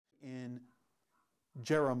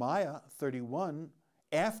Jeremiah 31,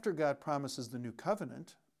 after God promises the new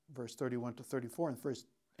covenant, verse 31 to 34, and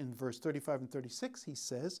in verse 35 and 36, he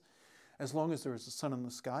says, as long as there is a sun in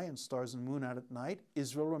the sky and stars and moon out at night,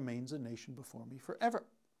 Israel remains a nation before me forever.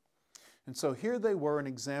 And so here they were, an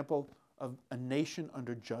example of a nation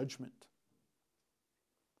under judgment,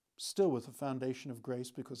 still with a foundation of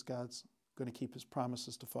grace, because God's going to keep his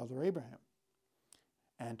promises to Father Abraham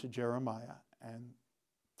and to Jeremiah and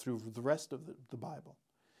through the rest of the Bible.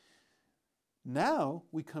 Now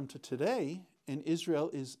we come to today, and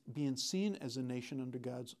Israel is being seen as a nation under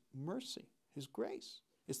God's mercy, his grace.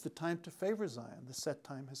 It's the time to favor Zion. The set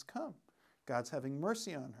time has come. God's having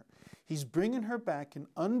mercy on her. He's bringing her back in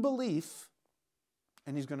unbelief,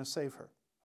 and he's going to save her.